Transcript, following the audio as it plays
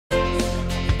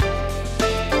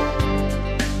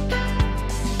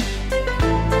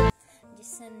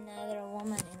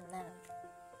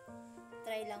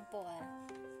lang po I'm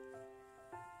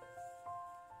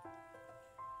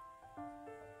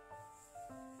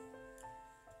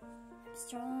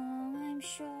strong, I'm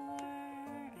sure,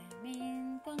 I'm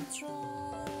in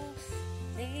control,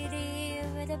 lady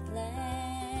with a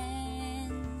plan,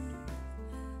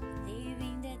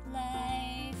 living that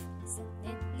life is a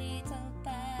neat little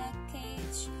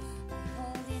package I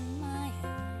hold in my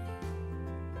hand.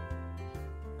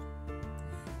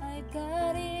 I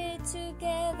got it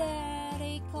together,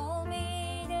 they call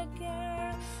me the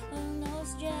girl who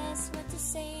knows just what to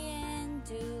say and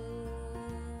do.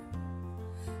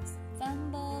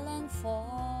 Fumble and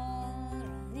fall,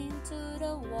 run into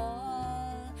the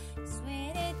wall. 'Cause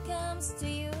when it comes to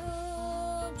you,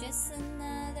 just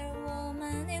another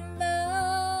woman in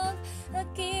love, a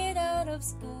kid out of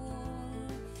school,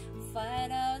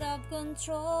 fight out of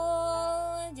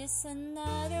control, just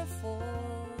another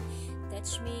fool.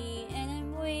 Touch me and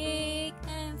I'm weak,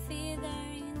 I'm feather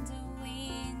in the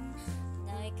wind,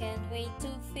 and I can't wait to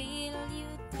feel you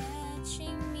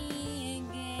touching me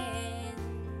again.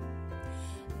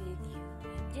 With you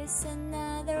I'm just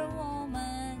another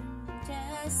woman,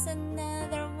 just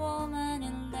another woman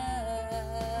in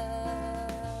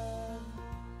love.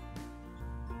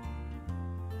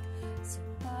 So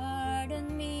pardon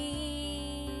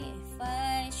me if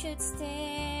I should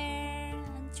stare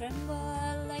and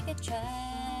tremble like a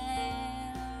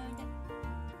child,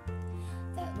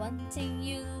 that wanting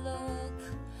you look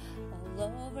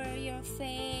all over your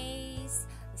face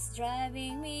is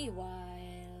driving me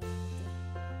wild.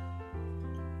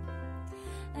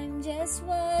 I'm just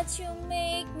what you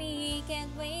make me,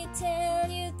 can't wait till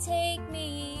you take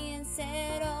me and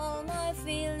set all my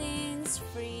feelings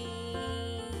free.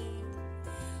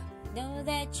 I know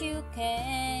that you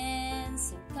can,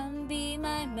 so come be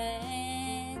my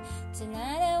man.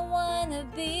 Tonight I wanna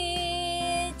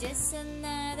be just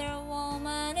another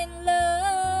woman in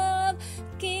love,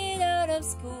 kid out of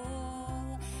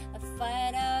school, a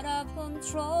fight out of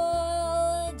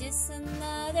control, just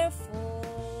another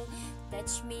fool.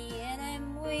 Touch me and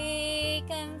I'm weak,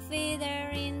 I'm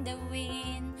feather in the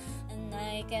wind, and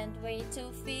I can't wait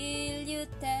to feel you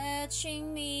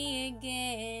touching me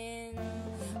again.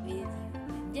 With you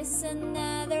I'm just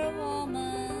another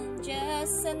woman,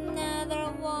 just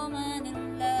another woman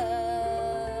in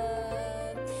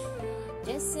love,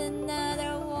 just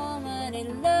another woman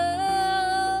in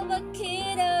love, a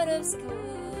kid out of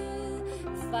school,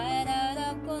 fight out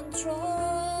of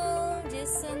control,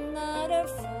 just another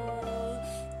fool.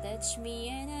 Touch me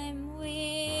and I'm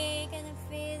weak, and a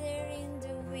feather in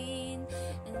the wind,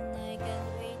 and I can't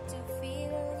wait to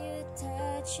feel you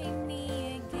touching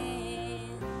me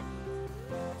again.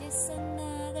 Just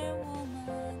another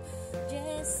woman,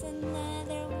 just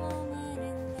another woman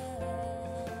in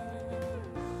love.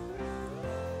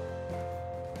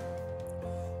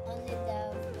 Only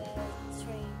love will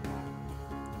trademark.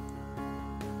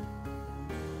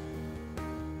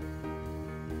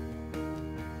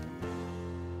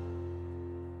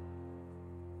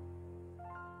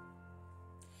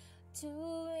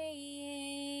 Two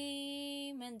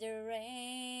a.m. and the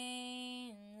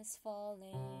rain is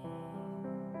falling.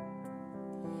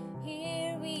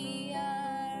 Here we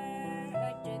are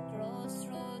at the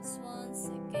crossroads once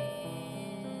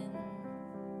again.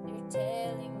 You're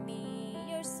telling me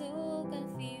you're so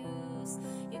confused,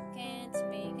 you can't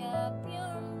make up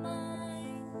your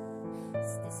mind.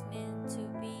 Is this meant to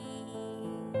be?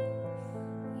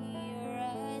 You're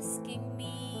asking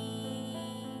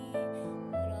me,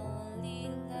 but only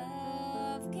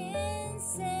love can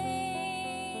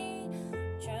say.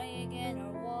 Try again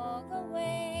or walk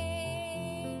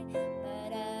away.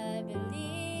 But I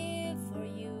believe for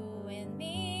you and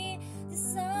me, the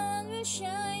sun will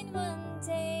shine one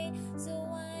day. So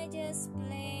I just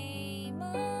play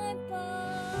my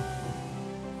part.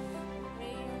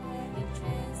 Pray you'll have a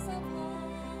chance of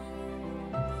heart.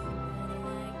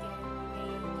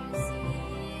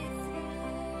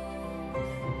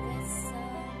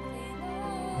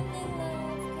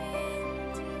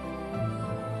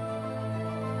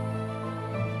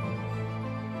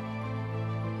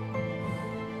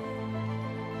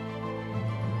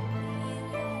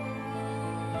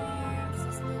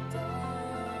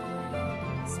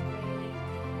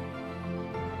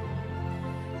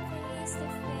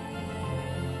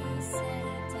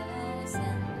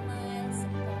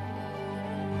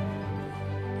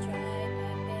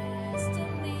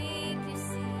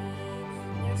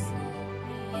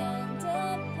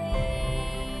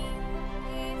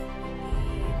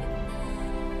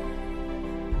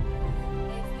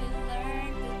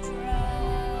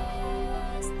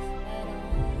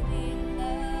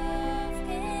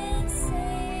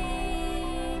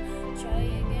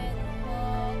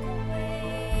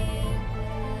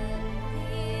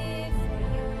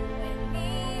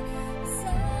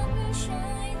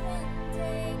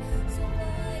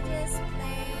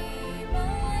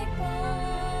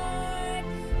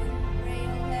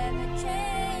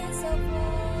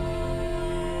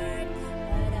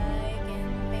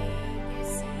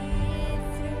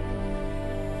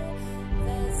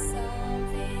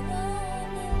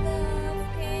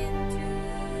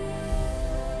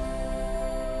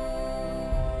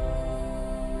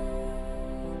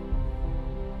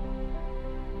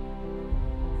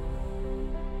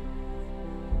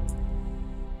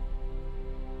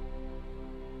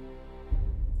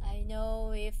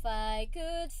 if I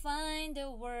could find the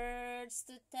words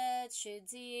to touch you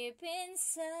deep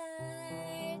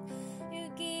inside?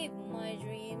 You give my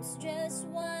dreams just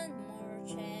one more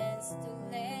chance to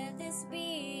let this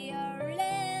be our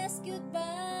last goodbye.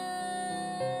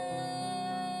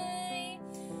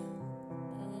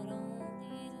 But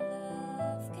only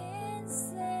love can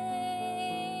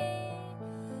say,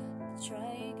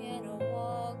 try again or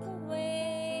walk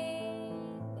away.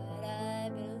 But I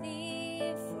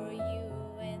believe for you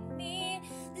and me,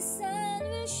 the sun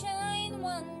will shine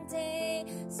one day.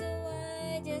 So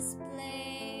I just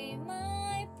play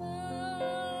my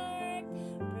part.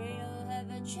 Pray you'll have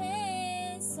a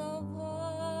chance of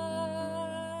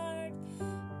heart.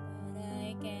 But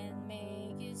I can't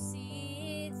make you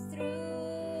see it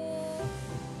through.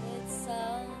 It's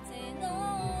something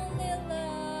only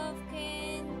love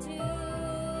can do.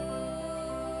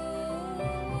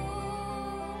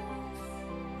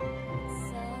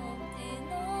 Something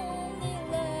only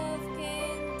love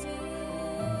can do.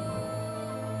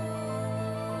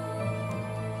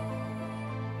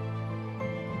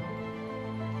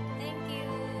 Thank you.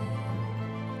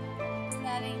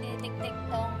 Loving ni Tik-Tik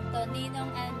Tong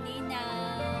Toninong and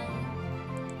Ninang.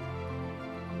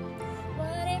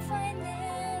 What if I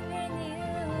never knew?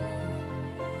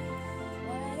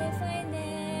 What if I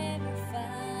never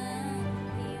found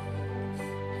you?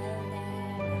 I'll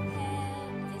never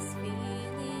have this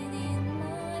feeling in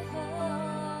my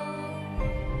heart.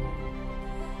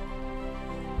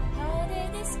 How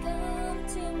did this come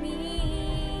to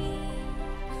me?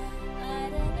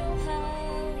 I don't know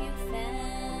how you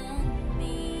found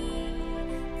me.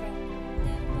 From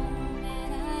the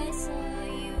moment I saw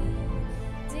you,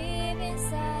 deep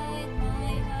inside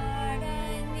my heart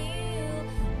I knew,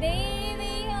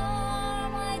 baby, you're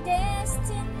my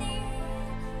destiny.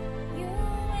 You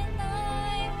and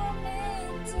I were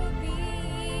meant to be.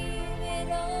 With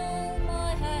all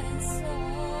my heart and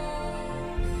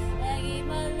soul, I give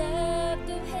my love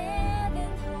to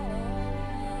heaven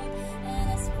hold. And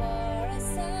as far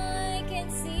as I can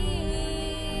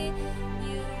see,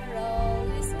 you're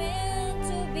always meant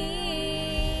to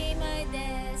be my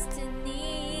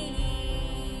destiny.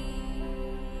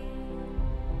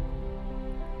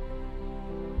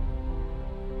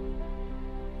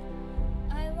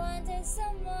 I wanted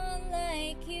someone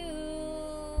like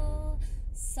you,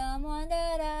 someone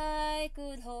that I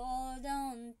could hold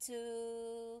on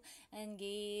to and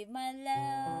give my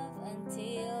love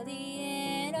until the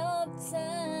end of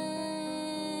time.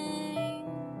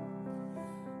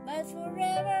 But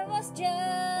forever was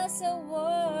just a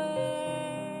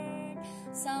word,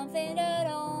 something that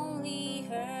only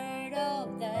heard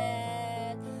of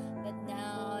that. But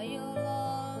now you're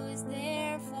always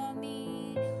there for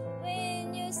me.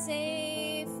 When you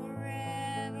say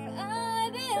forever, I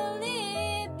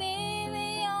believe,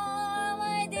 baby, you're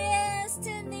my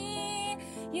destiny.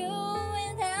 You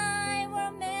and I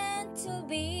were meant to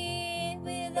be.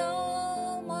 With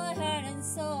all my heart and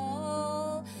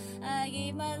soul, I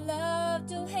give my love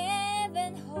to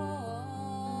heaven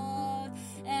hold.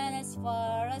 And as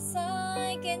far as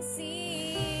I can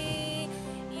see,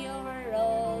 you were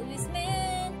always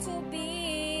meant to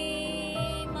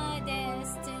be my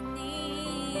destiny.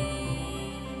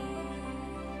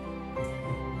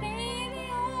 Baby,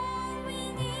 all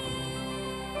we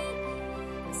need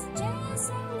is just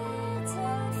a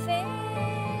little faith.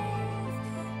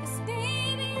 'Cause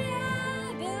baby,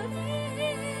 I believe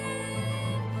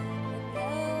that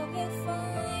love will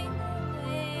find a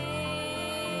way.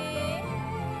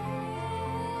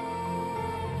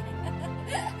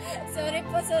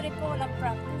 Sorry po, walang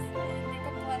practice. Hindi ko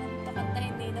po alam ito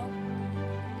kantahin, Ninong.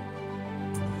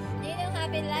 Ninong,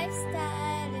 happy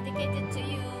lifestyle, dedicated to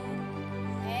you.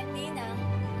 And Ninang.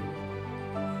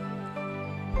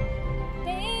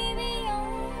 Baby,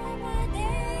 you're my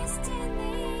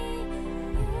destiny.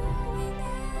 You and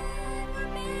I were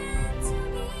meant to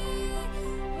be.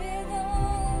 With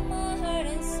all my heart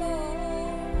and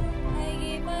soul, I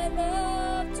give my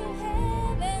love to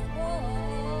heaven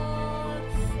hold.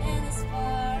 And as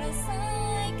far as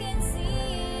I can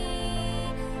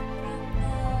see, from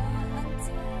now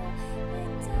until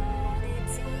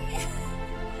eternity,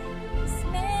 it's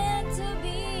meant to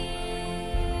be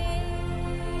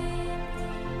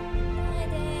my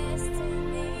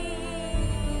destiny.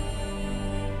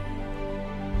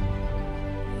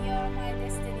 You're my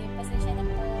destiny. Pasensya na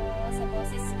po sa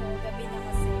boses ko. Gabi na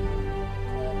kasi.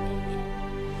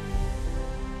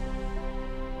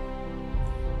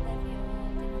 Love you.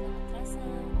 Di mo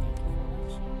nakatrasan. Thank you for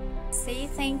watching. Say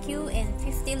thank you in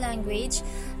 50 language.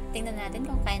 Tingnan natin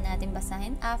kung kaya natin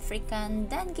basahin. African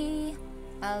Dangi,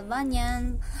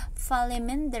 Albanian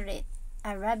Faleminderit,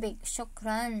 Arabic,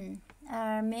 shukran.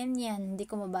 Armenian, hindi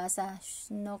ko mabasa.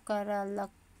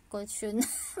 Nokaralakoshun.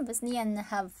 Bosnian,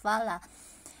 havala.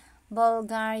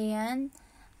 Bulgarian,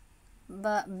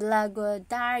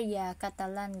 Blagodaria.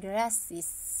 Catalan,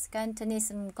 gracias.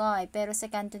 Cantonese, mkoy. Pero sa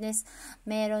Cantonese,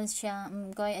 meron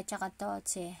siyang mkoy at saka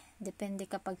toche. Depende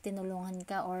kapag tinulungan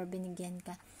ka or binigyan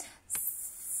ka.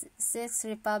 Czech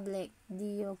Republic,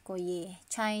 Diokoye.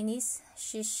 Chinese,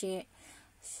 shishi.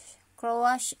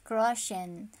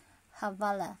 Croatian,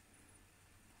 havala.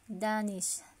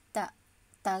 Danish,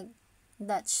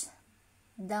 Dutch,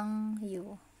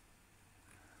 dangyu.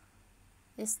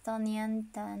 Estonian,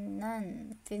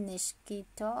 tanan. Finnish,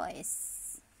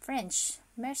 kitois. French,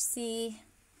 merci.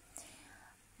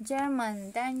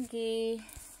 German, danke.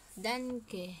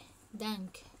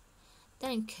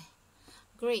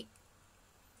 Greek,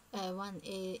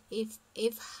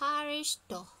 if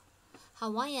haristo.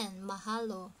 Hawaiian,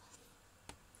 mahalo.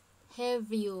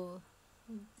 Have you,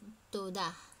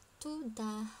 toda.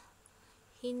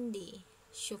 Hindi,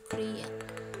 shukriya.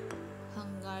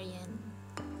 Hungarian,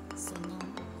 sonom.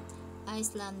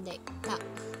 Icelandic, tak.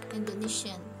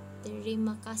 Indonesian,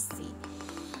 terima kasih.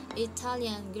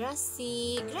 Italian,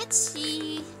 grazie.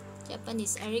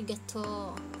 Japanese,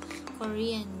 arigato.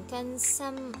 Korean,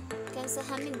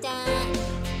 kansahamnida.